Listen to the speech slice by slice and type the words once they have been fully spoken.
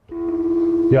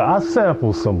Yeah, I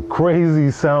sampled some crazy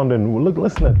sounding. Look,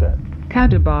 listen at that.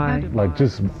 Kadabai. Like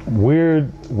just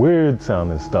weird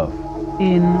sounding stuff.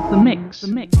 In the mix.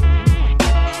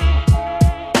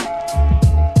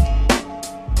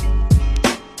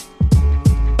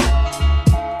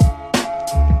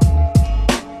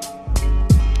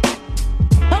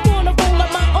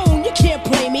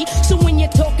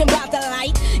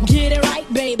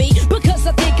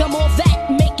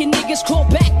 Call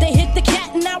back, they hit the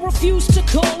cat and I refuse to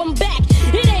call them back.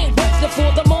 It ain't worth it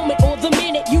for the moment or the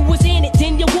minute. You was in it,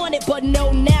 then you want it, but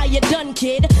no, now you're done,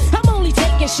 kid. I'm only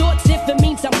taking shorts if it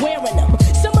means I'm wearing them.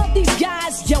 Some of these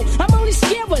guys, yo, I'm only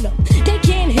scaring them. They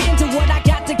can't handle what I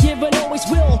got to give and always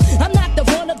will. I'm not the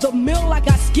run of the mill, I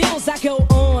got skills, I go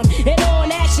on and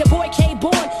on. Ask your boy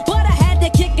K-Born, but I had to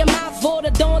kick him out for the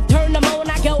dawn, turn them on.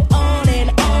 I go on and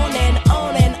on and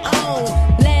on and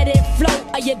on. Let it flow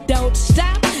or you don't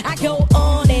stop. I go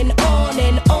on and on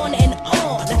and on and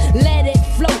on. Let it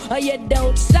flow or you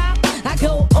don't stop. I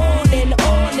go on and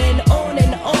on and on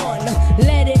and on.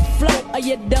 Let it flow or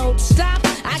you don't stop.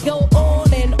 I go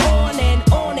on and on and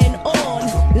on and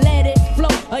on. Let it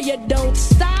flow or you don't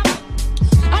stop.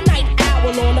 A night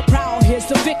owl on the prowl, here's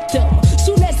the victim.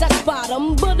 Soon as I spot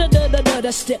him,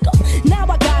 stick him. Now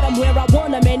I got him where I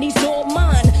want him and he's all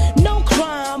mine. No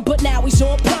crime, but now he's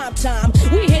on prime time.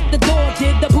 We hit the door,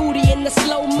 did the booty in the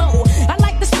slow-mo. I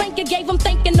like the spank you gave him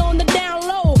thinking on the down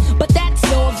low. But that's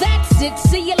all, that's it,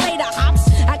 see you later, hops.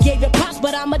 I gave you props,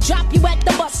 but I'ma drop you at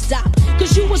the bus stop.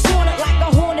 Cause you was on it like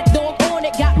a hornet dog on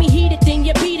it. Got me heated, then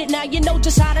you beat it, now you know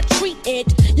just how to treat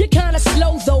it. You're kinda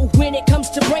slow though when it comes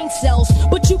to brain cells.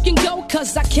 But you can go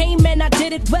cause I came and I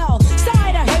did it well.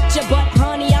 Sorry to hurt you, but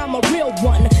honey, I'm a real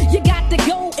one. You got to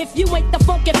go if you ain't the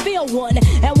funky feel one.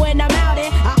 And when I'm out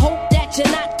here, I hope that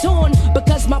you're not torn.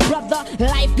 Because my brother,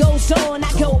 life goes on.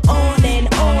 I go on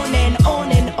and on and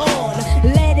on and on.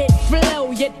 Let it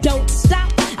flow, you don't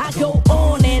stop. I go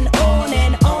on and on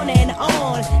and on and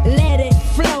on. Let it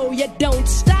flow, you don't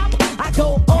stop. I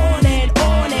go on and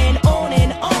on and on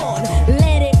and on.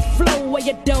 Let it flow,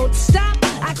 you don't stop.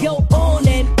 I go on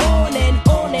and on and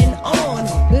on and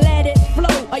on.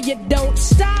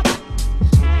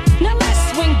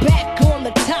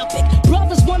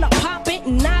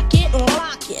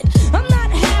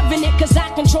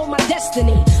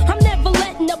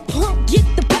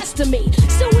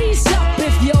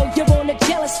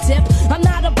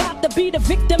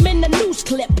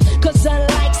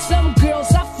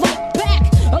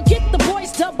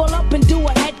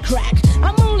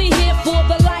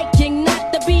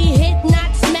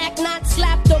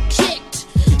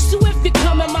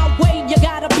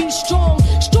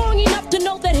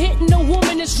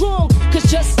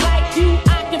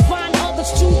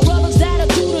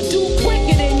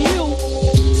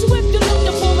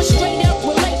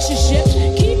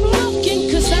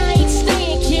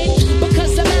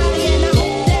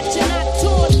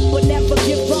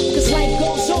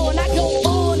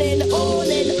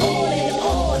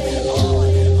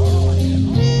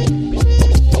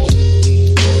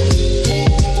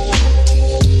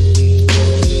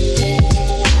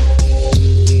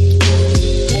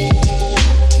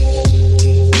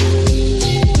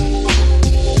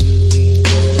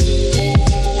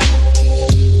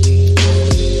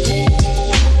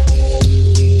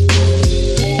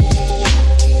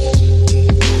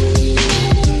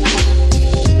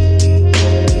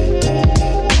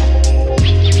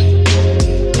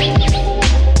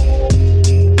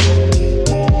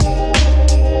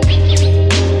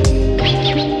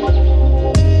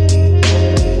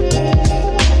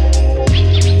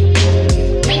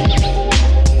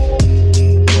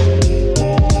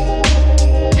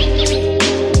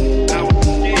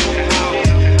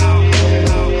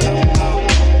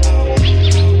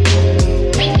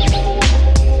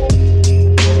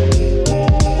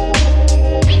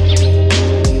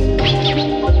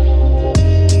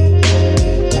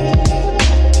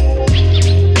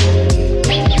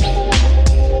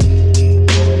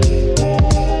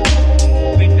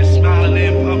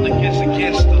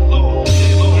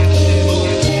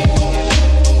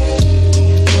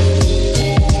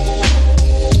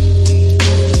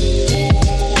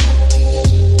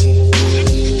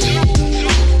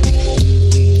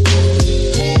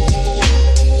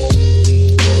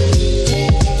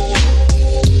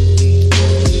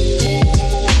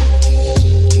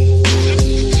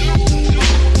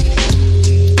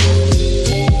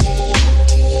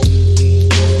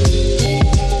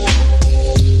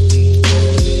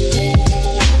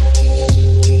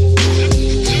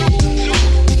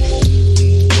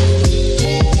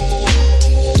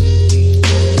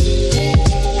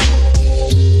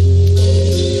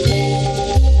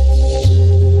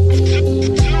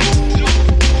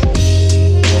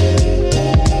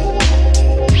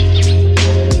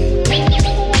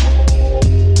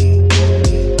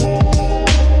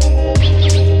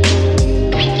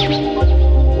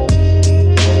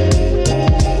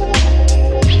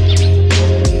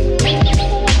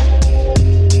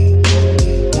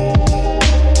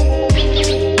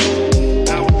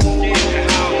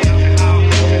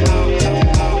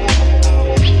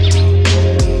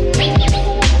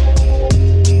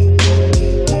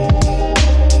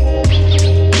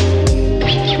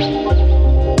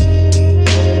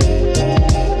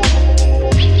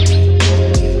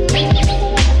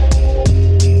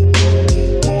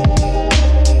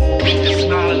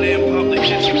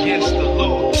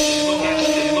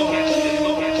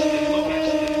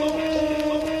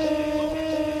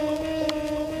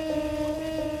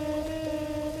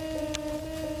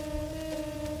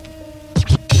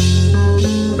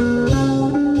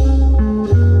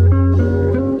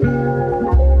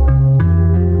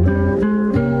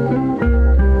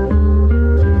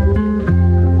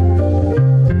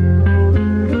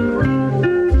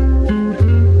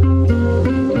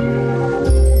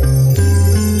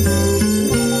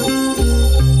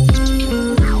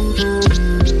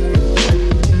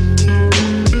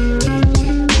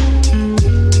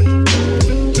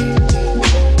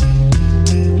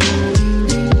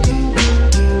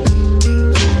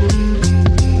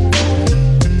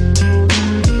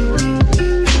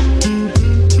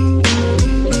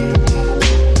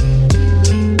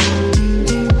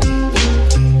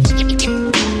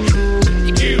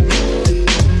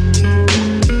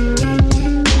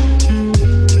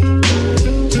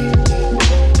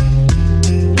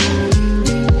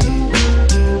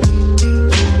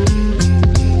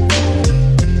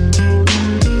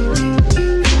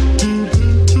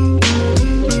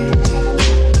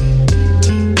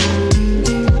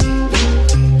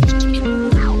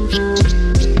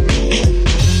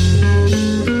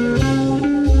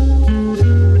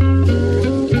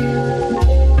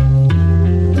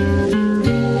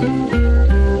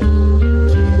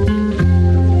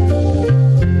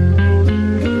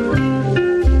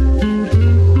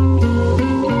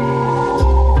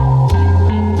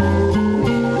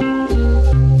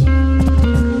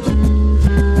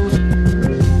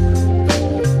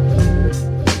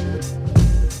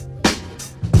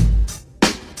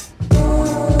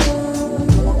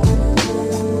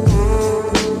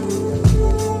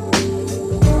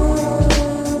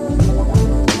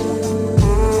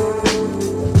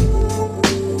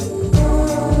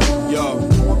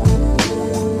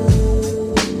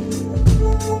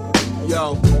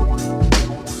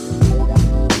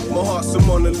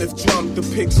 who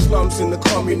depicts slums in the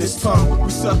communist tongue. We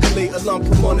circulate a lump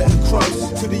of monetary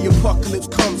crumbs till the apocalypse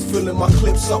comes, filling my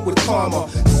clips up with karma.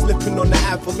 Slipping on the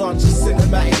avalanche of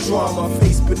cinematic drama,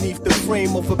 face beneath the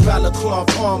frame of a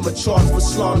balaclava armor, charged for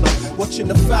slander. Watching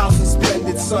 1,000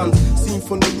 splendid suns, seen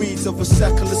from the reeds of a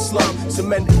secular slum,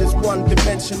 cemented as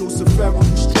one-dimensional, severely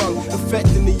strung,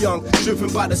 affecting the young,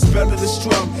 driven by the spell of the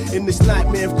strum. In this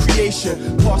nightmare of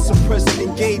creation, past and present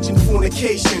engage in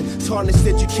fornication, tarnished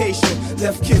education,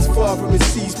 left kids fathering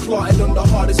seas, plotting on the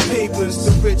hardest pavements.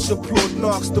 The rich applaud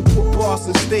narcs to put bars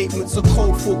and statements, a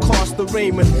cold forecast of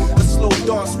raiment, a slow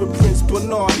dance with Prince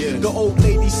Bernard. The old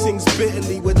lady sings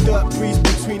bitterly with dirt breeze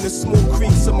between the small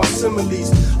creeks of my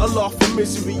similes. I laugh for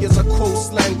misery as I quote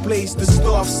slang blaze the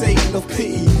starved Satan of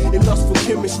pity. In lustful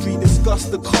chemistry, discuss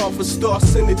the carver star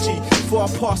synergy, far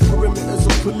past perimeters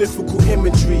of prolifical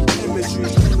imagery.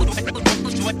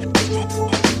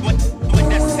 What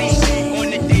that say on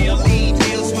the daily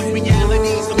deals with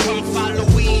reality, so come follow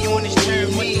me on this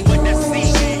journey. What that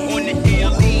say on the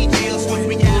daily deals with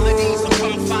reality, so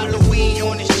come follow me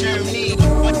on this journey.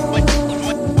 What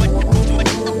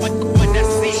that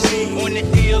say on the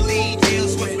daily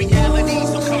deals with reality,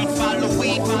 so come follow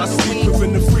me. I sleep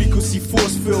within the frequency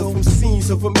force field from scenes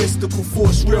of a mystical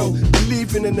force real.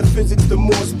 Believing in the physics the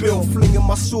Morse built, flinging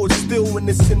my sword still in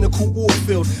the cynical war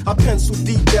field. I pencil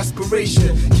deep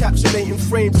desperation, capsulating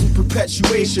frames in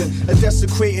perpetuation. A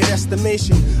desecrated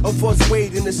estimation of us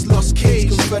wade in this lost cage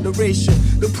confederation.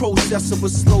 The process of a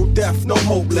slow death, no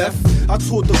hope left. I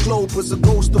toured the globe as a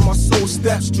ghost of my soul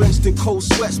steps, drenched in cold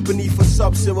sweats beneath a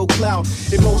sub-zero cloud.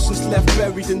 Emotions left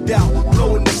buried in doubt,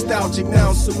 blowing nostalgic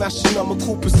nouns, some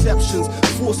astronomical perceptions.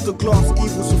 Forced to glance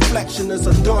evil's reflection as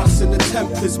I dance in the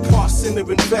tempest, past inner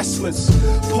investments.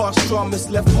 Past dramas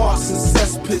left hearts in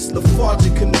cesspits,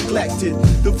 lethargic and neglected.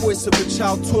 The voice of a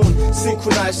child torn,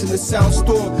 synchronized in the sound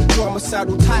storm.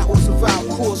 Dramacidal titles of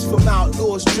outcourse from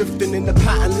outlaws, drifting in the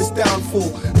patternless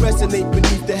downfall. Resonate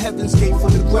beneath the heavens gate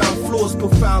from the ground floors.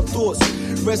 Profound thoughts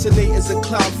resonate as a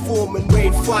cloud form and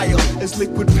rain fire, as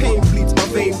liquid pain bleeds my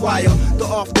vein wire. The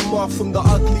aftermath from the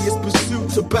ugliest pursuit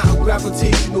to battle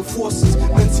gravitational forces,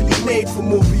 mentally made for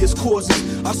Morbius causes.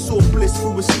 I saw bliss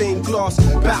through a stained glass,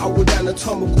 battle with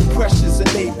anatomical pressures and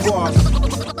 8 bars.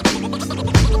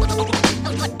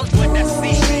 What that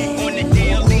say on the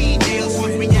daily deals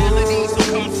with reality, so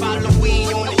come follow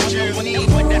me on this journey.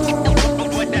 What that say.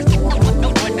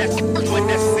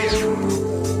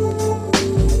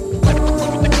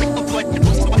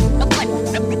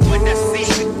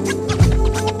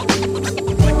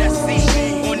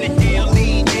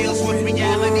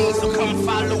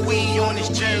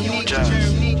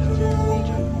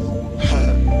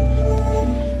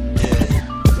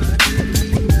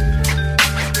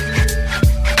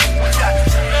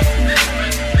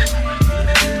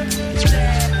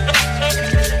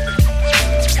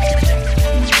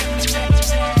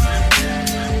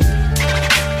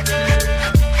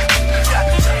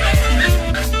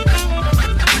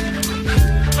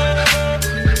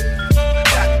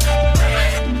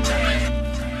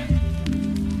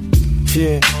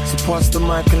 Pass the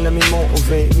mic and let me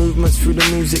motivate. Movements through the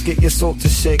music, get your soul to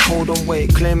shake. Hold on,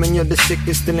 wait, claiming you're the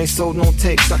sickest and they sold no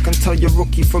takes. I can tell you're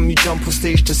rookie from you jump on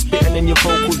stage to spitting and your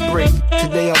vocals break.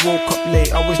 Today I woke up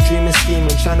late, I was dreaming,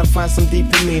 scheming, trying to find some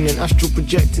deeper meaning. Astral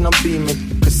projecting, I'm beaming.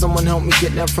 Cause someone help me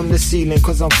get down from the ceiling.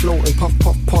 Cause I'm floating, puff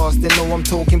puff past, they know I'm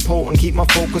talking potent. Keep my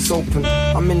focus open.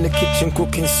 I'm in the kitchen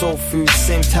cooking soul food.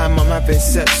 Same time I'm having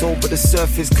sex over the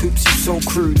surface, coops you so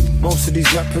crude. Most of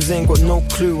these rappers ain't got no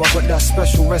clue. I got that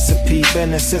special recipe, bare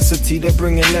necessity, they're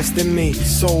bringing less than me.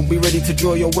 So be ready to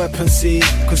draw your weapon, see,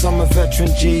 cause I'm a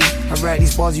veteran G. I write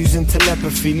these bars using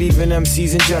telepathy, leaving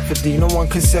MCs in jeopardy. No one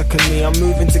can second me. I'm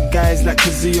moving to guys like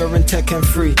Kazuya and Tekken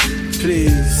 3.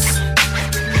 Please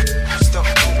stop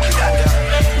talking like that.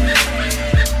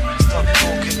 Stop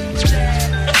talking.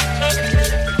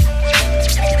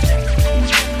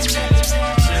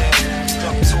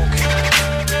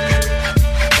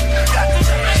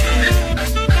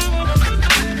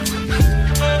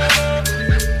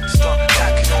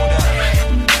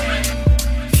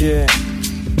 Yeah,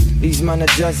 these man are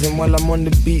jazzing while I'm on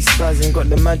the beat spazzing. Got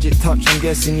the magic touch, I'm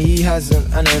guessing he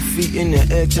hasn't. And her feet in the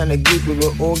air trying to give with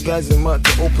an orgasm. Up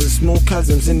to open small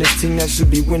chasms in this thing that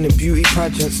should be winning beauty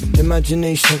pageants.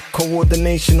 Imagination,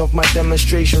 coordination of my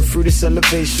demonstration through this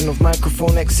elevation of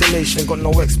microphone exhalation. Got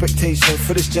no expectation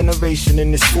for this generation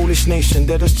in this foolish nation.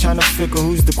 They're just trying to figure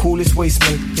who's the coolest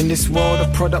wasteman in this world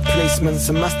of product placements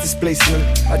and mass displacement.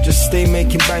 I just stay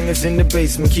making bangers in the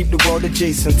basement, keep the world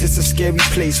adjacent. It's a scary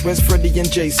place, where's Freddy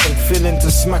and Jason? patient, feeling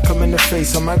to smack them in the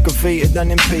face. I'm aggravated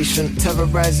and impatient,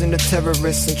 terrorizing the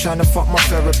terrorists and trying to fuck my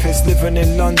therapist. Living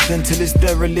in London till it's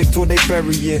derelict or they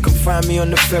bury it. Can find me on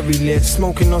the ferry lit,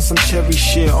 smoking on some cherry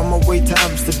shit. On my way to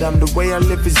Amsterdam, the way I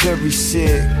live is very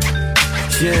sick.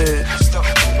 Yeah. Stop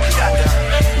talking.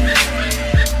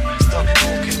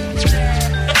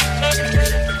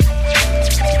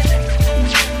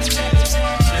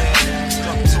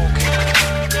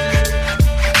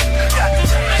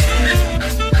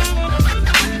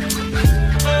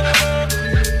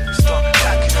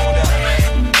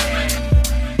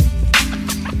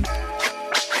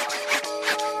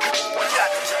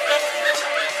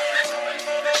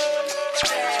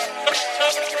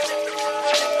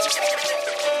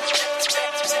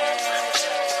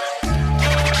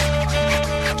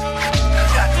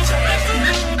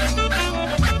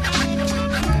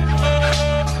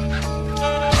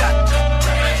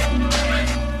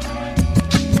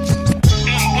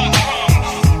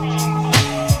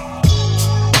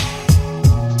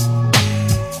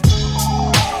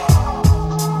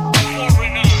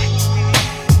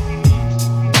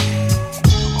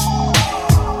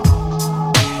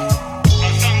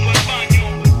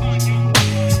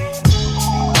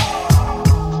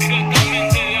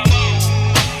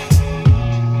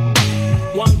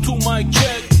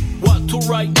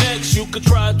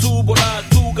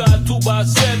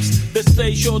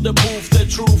 The proof, the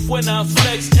truth when I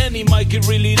flex. Any mic, it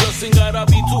really doesn't gotta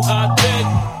be too high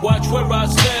tech. Watch where I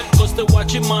step, cause they're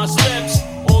watching my steps.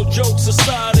 All jokes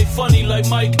aside, they funny like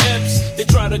Mike Epps. They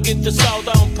try to get the style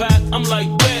down pat, I'm like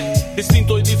bet.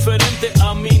 Distinto y diferente,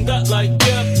 I mean that like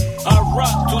yeah. I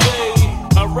rock today,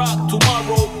 I rock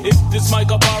tomorrow. If this mic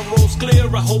borrows clear,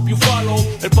 I hope you follow.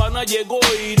 El pana llegó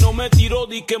y no me tiró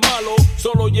di que malo.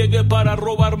 Solo llegué para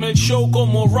robarme el show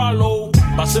como Rollo.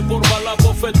 Pasé por bala,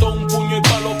 bofetón, puño y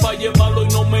palo pa' llevarlo y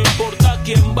no me importa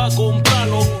quién va a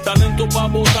comprarlo. Talento pa'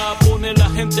 botar, pone la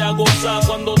gente a gozar.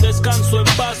 Cuando descanso en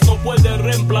paz no puede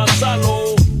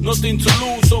reemplazarlo. Nothing to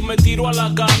lose, so me tiro a la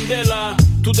candela.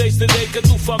 Today's the day que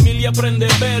tu familia prende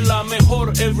vela.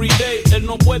 Mejor everyday, él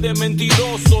no puede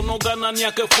mentiroso. No gana ni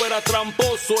a que fuera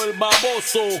tramposo, el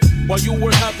baboso. While you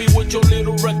were happy with your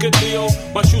little record deal,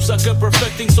 my shoes I kept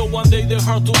perfecting so one day they're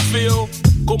hard to feel.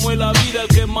 Como en la vida el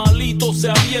que malito se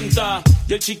avienta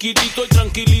y el chiquitito y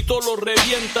tranquilito lo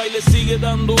revienta y le sigue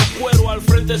dando cuero al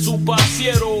frente su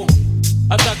parciero.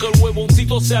 Hasta que el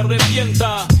huevoncito se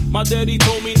arrepienta. My daddy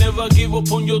told me never give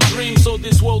up on your dreams, so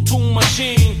this well-tuned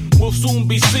machine will soon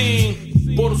be seen.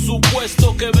 Por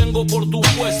supuesto que vengo por tu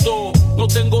puesto. No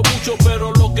tengo mucho,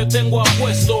 pero lo que tengo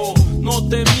apuesto. No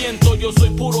te miento, yo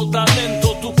soy puro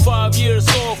talento. Took 5 years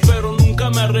off, pero nunca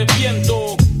me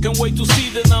arrepiento. Can't wait to see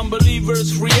the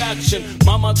non-believers' reaction.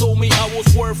 Mama told me I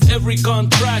was worth every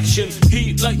contraction.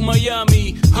 Heat like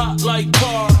Miami, hot like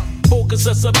car. Focus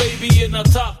as a baby in a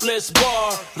topless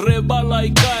bar. Rebala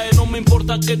y cae, no me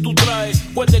importa que tú traes.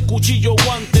 Cuete, cuchillo,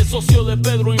 guante, socio de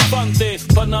Pedro Infante.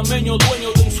 Panameño,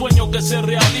 dueño de un sueño que se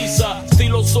realiza.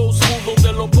 Estilo so smooth,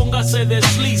 donde lo ponga se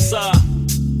desliza.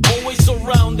 Always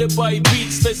surrounded by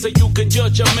beats. They say you can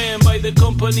judge a man by the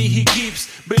company he keeps.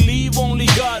 Believe only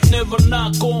God, never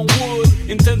knock on wood.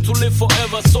 Intend to live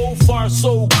forever, so far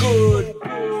so good.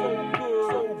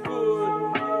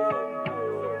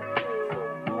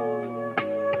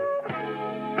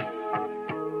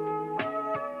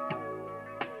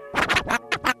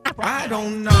 I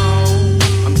don't know,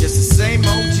 I'm just the same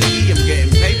OG. I'm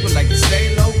getting paper like to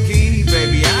stay low key.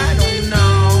 Baby, I don't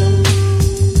know.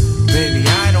 Baby,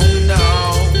 I don't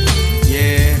know.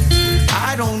 Yeah,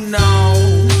 I don't know.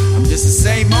 I'm just the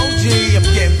same OG. I'm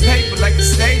getting paper like to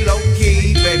stay low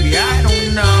key. Baby, I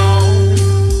don't know.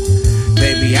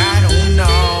 Baby, I don't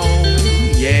know.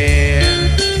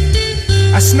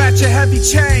 Yeah. I snatch a heavy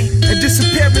chain and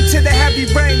disappear into the heavy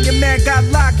rain. Your man got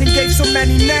locked and gave so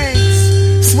many names.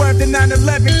 Swerved the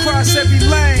 911, cross every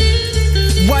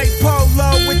lane. White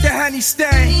polo with the honey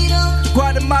stain.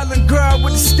 Guatemalan girl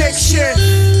with the stick shift.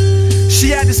 She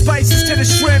had the spices to the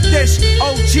shrimp dish.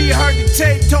 OG heard the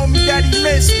tape, told me that he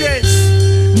missed this.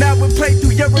 Now we play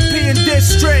through European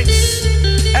districts.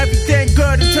 Everything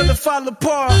good until it fall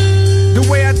apart. The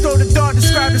way I throw the dart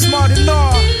described as more than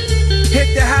all.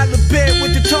 Hit the halibut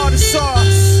with the tartar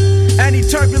sauce. Any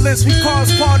turbulence we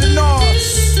cause part of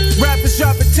ours. Rappers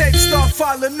dropping tapes start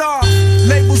falling off.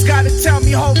 Labels gotta tell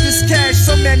me hold this cash.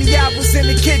 So many hours in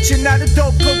the kitchen, now the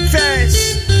dope cook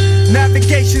fast.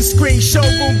 Navigation screen,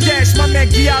 showroom dash. My man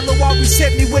Giallo always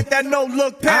hit me with that no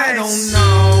look pass. I don't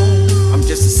know, I'm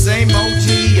just the same OG.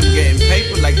 I'm getting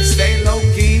paper like to stay low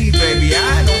key. Baby,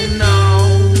 I don't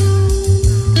know.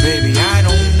 Baby, I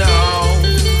don't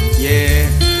know. Yeah,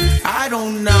 I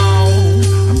don't know.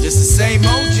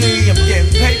 OG. I'm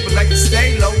getting paper like to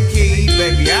stay low key.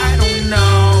 Baby, I don't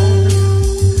know.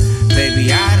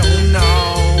 Baby, I don't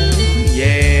know.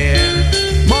 Yeah.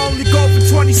 My only goal for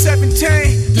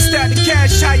 2017. The static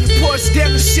cash, how you Porsche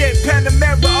dealership,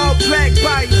 Panamera, all black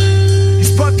buyer.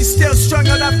 These buckets still strung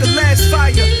out after last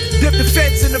fire. Dip the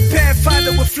fence in the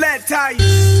Pathfinder with flat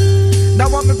tires. Now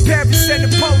I'm in Paris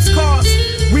sending postcards.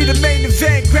 We the main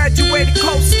event, graduated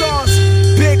co-stars.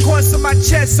 Big horse on my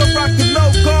chest, so rock the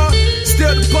low guard.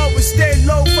 Still the boat and stay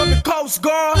low from the Coast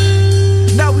Guard.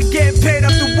 Now we getting paid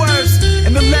up the worst.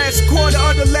 In the last quarter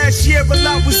of the last year, a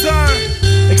lot was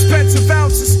earned. Expensive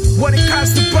ounces, what it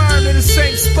costs to burn. In the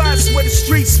same spots where the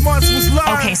street smarts was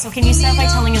learned. Okay, so can you start by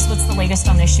telling us what's the latest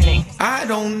on this shooting? I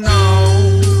don't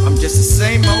know. I'm just the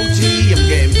same OG. I'm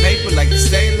getting paper like to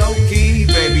stay low key.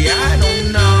 Baby, I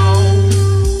don't know.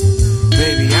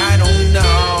 Baby, I don't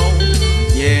know.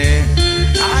 Yeah,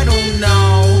 I don't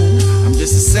know. I'm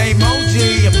just the same OG.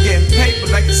 I'm getting paper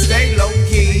like to stay low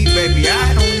key. Baby,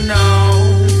 I don't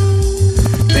know.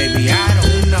 Baby, I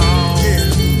don't know.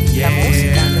 Yeah.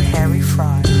 Harry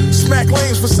Fry. Smack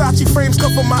lanes, Versace frames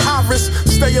cover my iris.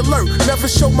 Stay alert, never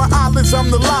show my eyelids, I'm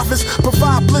the livest.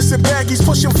 Provide bliss and baggies,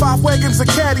 pushing 5 wagons of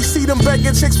caddies. See them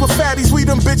begging chicks with fatties, we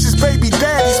them bitches baby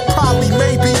daddies. Probably,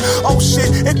 maybe, oh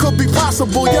shit, it could be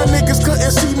possible. Young niggas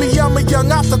couldn't see me, I'm a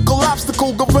young optical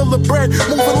obstacle. Gorilla bread,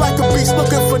 moving like a beast,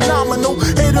 looking phenomenal.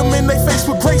 Hit them in they face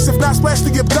with grace, if not splash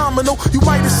the abdominal. You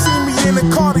might have seen me in a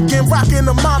cardigan, rocking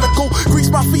a monocle. Grease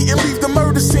my feet and leave the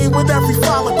murder scene with every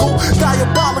follicle.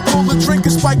 Diabolical, the drink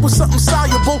is spiked with something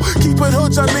soluble. Keep it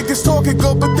hood, y'all niggas talking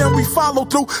good, but then we follow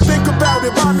through. Think about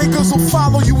it, my niggas will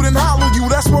follow you, then hollow you.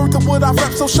 That's worth of what I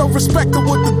rep, so show respect to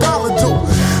what the dollar do.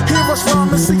 Hear us rhyme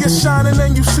and see us shining,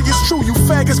 and you see it's true. You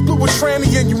faggots blew a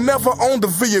tranny and you never owned a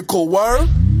vehicle, word?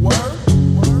 Word?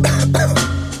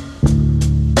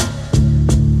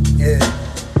 Yeah.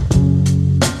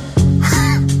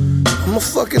 I'm a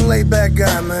fucking laid back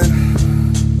guy, man.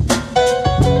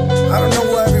 I don't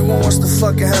know why everyone wants to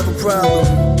fucking have a problem.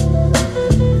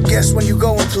 Guess when you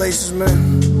going places,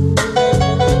 man. You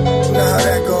know how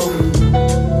that go.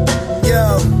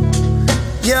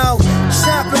 Yo,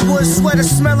 chopping wood, sweater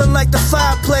smelling like the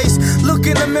fireplace. Look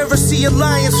in the mirror, see a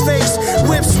lion's face.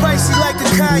 Whip spicy like a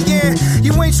cayenne.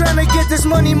 You ain't tryna get this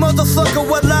money, motherfucker,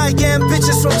 what I am.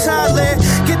 Bitches from Thailand,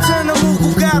 get turned to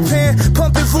Mughal God pan.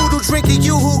 Pumping voodoo, drinking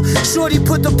yoo-hoo. Shorty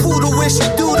put the poodle where she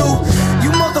doodle.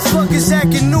 You motherfuckers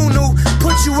acting new-new.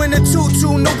 Put you in a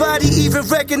tutu, nobody even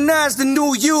recognize the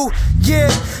new you. Yeah,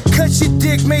 cut your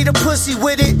dick, made a pussy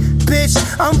with it. Bitch,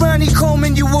 I'm Ronnie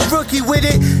Coleman, you a rookie with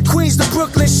it. Queens to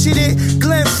Brooklyn, shit it.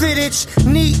 Glenn Fittich,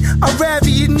 neat. I'm rather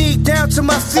unique, down to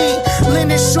my feet.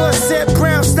 Linen short set,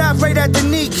 brown, stop right at the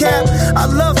kneecap. I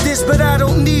love this, but I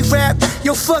don't need rap.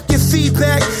 Yo, fuck your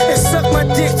feedback and suck my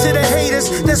dick to the haters.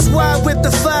 That's why I whip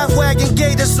the 5 wagon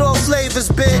gators, all flavors,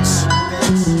 bitch.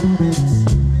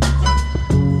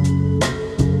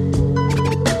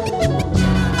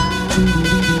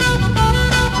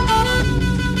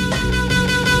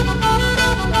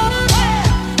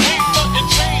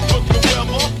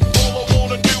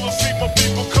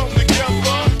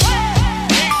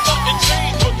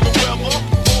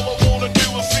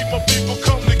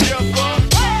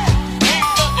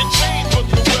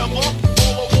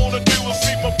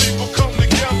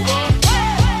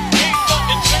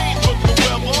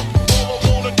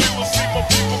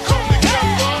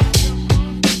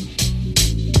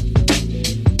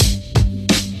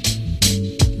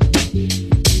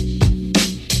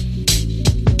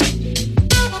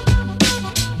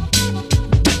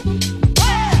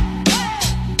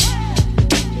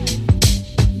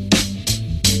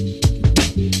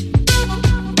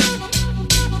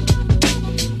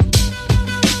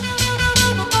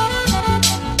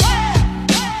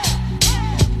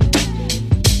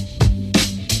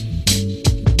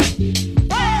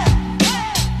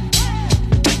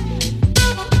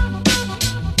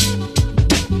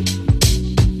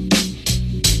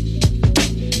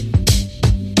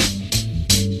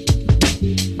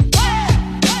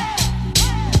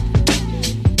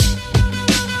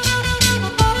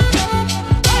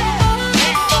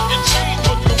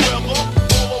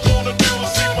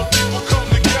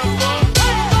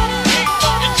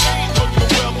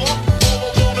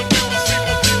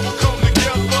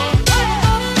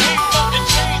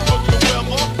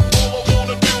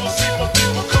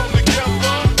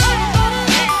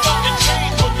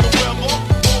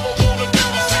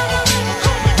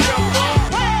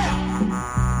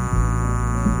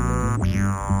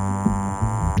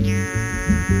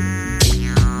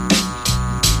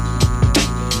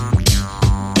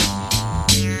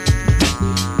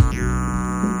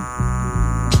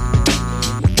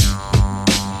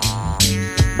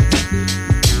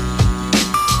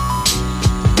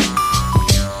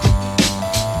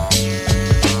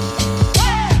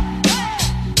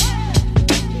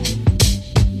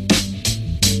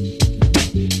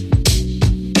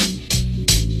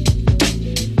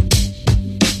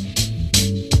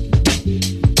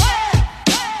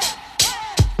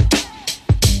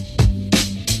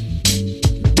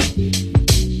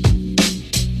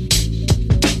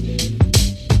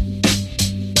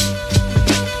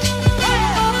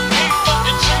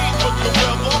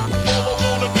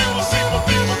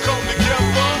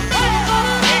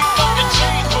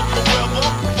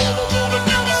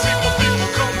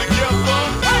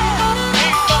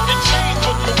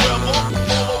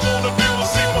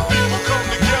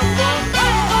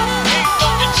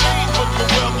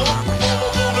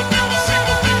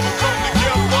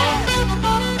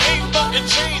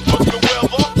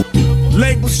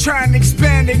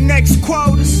 next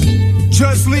quotas.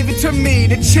 Just leave it to me,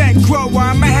 the check grow,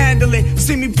 I'ma handle it.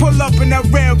 See me pull up in that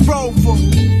red Rover.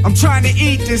 I'm trying to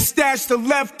eat this, stash the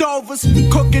leftovers.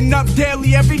 Cooking up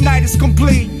daily, every night is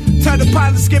complete. Tell the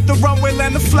pilot skip the runway,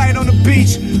 land the flight on the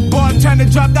beach. Bartender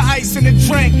drop the ice in the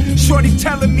drink. Shorty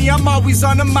telling me I'm always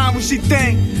on her mind when she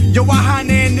think. Yo, I hunt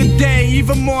her in the day,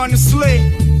 even more in the sleep.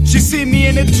 She see me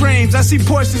in her dreams, I see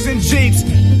Porsches and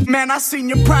Jeeps. Man, I seen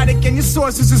your product and your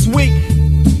sources is weak.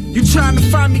 You trying to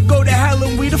find me, go to hell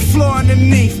and we the floor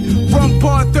underneath. Run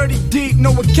bar 30 deep,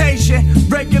 no occasion.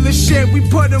 Regular shit, we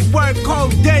put in work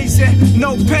cold days and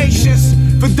no patience.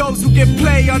 For those who get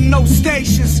play on no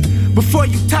stations. Before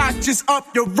you talk, just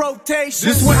up your rotation.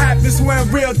 This what happens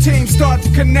when real teams start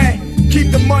to connect.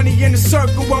 Keep the money in the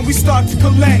circle when we start to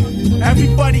collect.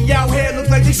 Everybody out here look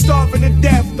like they starving to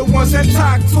death. The ones that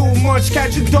talk too much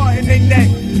catch a dart in their neck.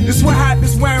 This what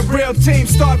happens when real teams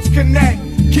start to connect.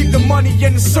 Keep the money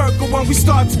in the circle when we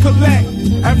start to collect.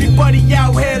 Everybody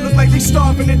out here look like they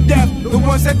starving to death. The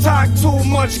ones that talk too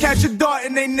much catch a dart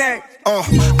in their neck.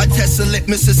 I test the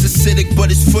litmus, it's acidic,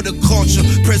 but it's for the culture.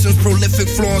 Prison's prolific,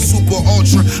 flowing super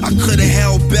ultra. I could've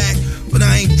held back, but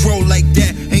I ain't grow like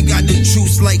that. Ain't got the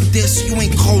juice like this, you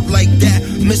ain't cold like that.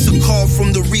 Miss a call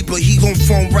from the Reaper, he gon'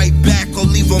 phone right back. Or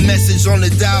leave a message on the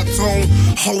dial tone.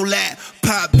 Hold that.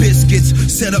 Pop biscuits,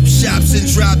 set up shops and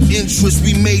drop interest.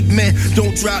 We made men,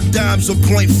 don't drop dimes or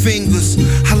point fingers.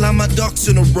 I line my ducks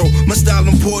in a row. My style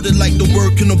imported like the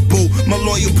work in a boat. My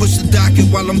lawyer push the docket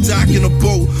while I'm docking a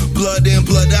boat. Blood in,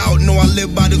 blood out. No, I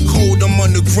live by the code. I'm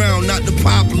underground, not the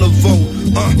popular vote.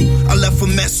 I left a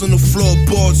mess on the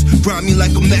floorboards. Grimy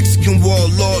like a Mexican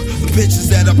warlord. The pictures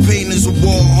that I paint is a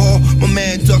war hall. My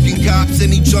man ducking cops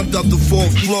and he jumped up the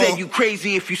fourth floor. He said you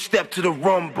crazy if you step to the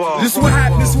rum bar. This what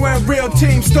happens when real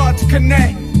teams start to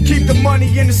connect. Keep the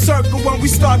money in the circle when we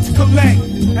start to collect.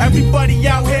 Everybody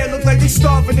out here look like they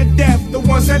starving to death. The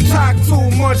ones that talk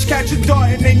too much catch a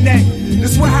dart in their neck.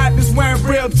 This what happens when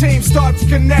real teams start to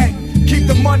connect. Keep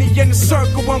the money in the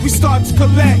circle when we start to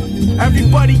collect.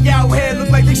 Everybody out here look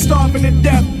like they starving to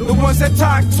death. The ones that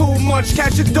talk too much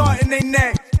catch a dart in their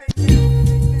neck.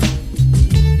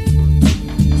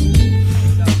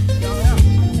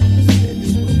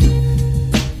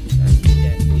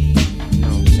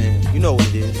 Know what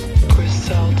it is.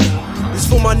 This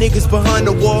for my niggas behind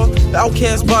the wall,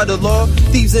 outcast by the law,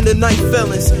 thieves in the night,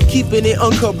 felons, keeping it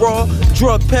uncut raw,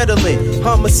 drug peddling,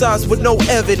 homicides with no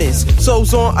evidence,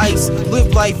 souls on ice,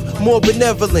 live life more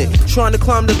benevolent, trying to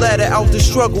climb the ladder out the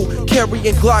struggle,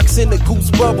 carrying Glocks in the goose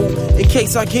bubble, in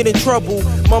case I get in trouble.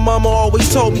 My mama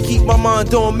always told me keep my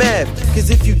mind on math,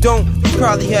 cause if you don't, you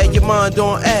probably had your mind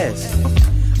on ass.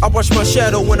 I watch my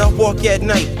shadow when I walk at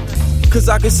night, cause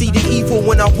I can see the evil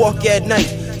when I walk at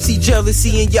night. See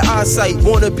jealousy in your eyesight,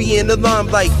 wanna be in the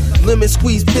limelight. Lemon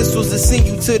squeeze pistols to send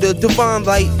you to the divine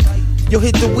light. You'll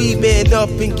hit the weed man up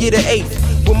and get an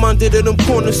eighth. Reminded of them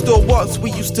corner store walks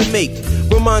we used to make.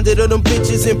 Reminded of them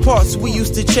bitches and parts we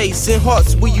used to chase. And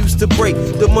hearts we used to break,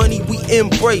 the money we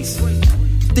embrace.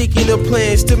 Thinking of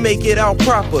plans to make it out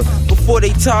proper. Before they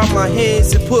tie my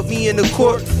hands and put me in the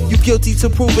court, you guilty to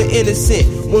proving innocent.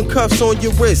 When cuffs on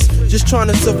your wrist, just trying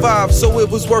to survive, so it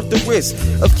was worth the risk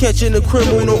of catching a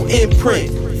criminal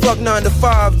imprint. Fuck 9 to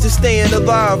 5, just staying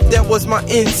alive, that was my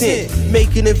intent.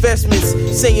 Making investments,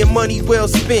 saying money well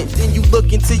spent. Then you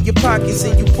look into your pockets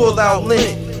and you pull out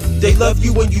lint. They love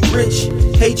you when you rich,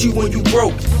 hate you when you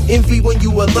broke, envy when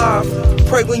you alive,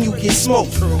 pray when you get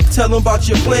smoked. Tell them about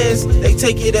your plans, they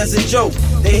take it as a joke.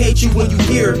 They hate you when you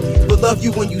hear, but love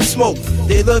you when you smoke.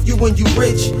 They love you when you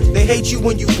rich, they hate you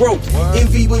when you broke,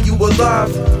 envy when you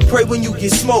alive, pray when you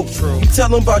get smoked. You tell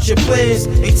them about your plans,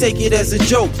 they take it as a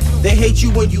joke. They hate you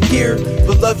when you hear,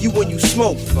 but love you when you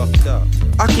smoke. Fucked up.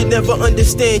 I can never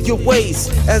understand your ways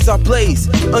as I blaze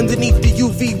underneath the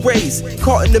UV rays,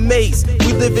 caught in the maze.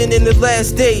 We living in the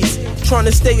last days, trying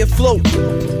to stay afloat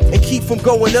and keep from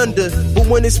going under. But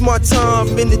when it's my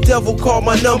time and the devil call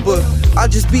my number, I'll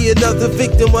just be another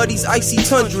victim of these icy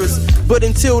tundras. But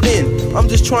until then, I'm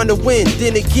just trying to win.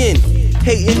 Then again,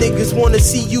 hating niggas wanna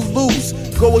see you lose,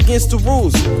 go against the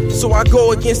rules, so I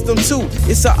go against them too.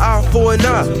 It's an eye for an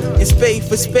eye, and spade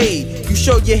for spade. You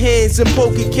show your hands and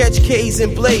poke and catch K's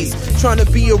and blades. Trying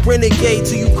to be a renegade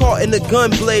till you caught in the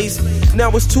gun blaze. Now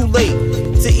it's too late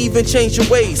to even change your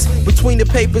ways. Between the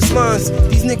papers lines,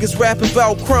 these niggas rap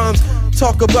about crimes,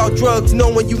 talk about drugs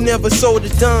knowing you never sold a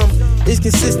dime. It's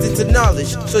consistent to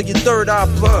knowledge, so your third eye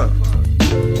blind.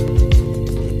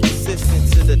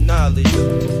 Consistent to the knowledge.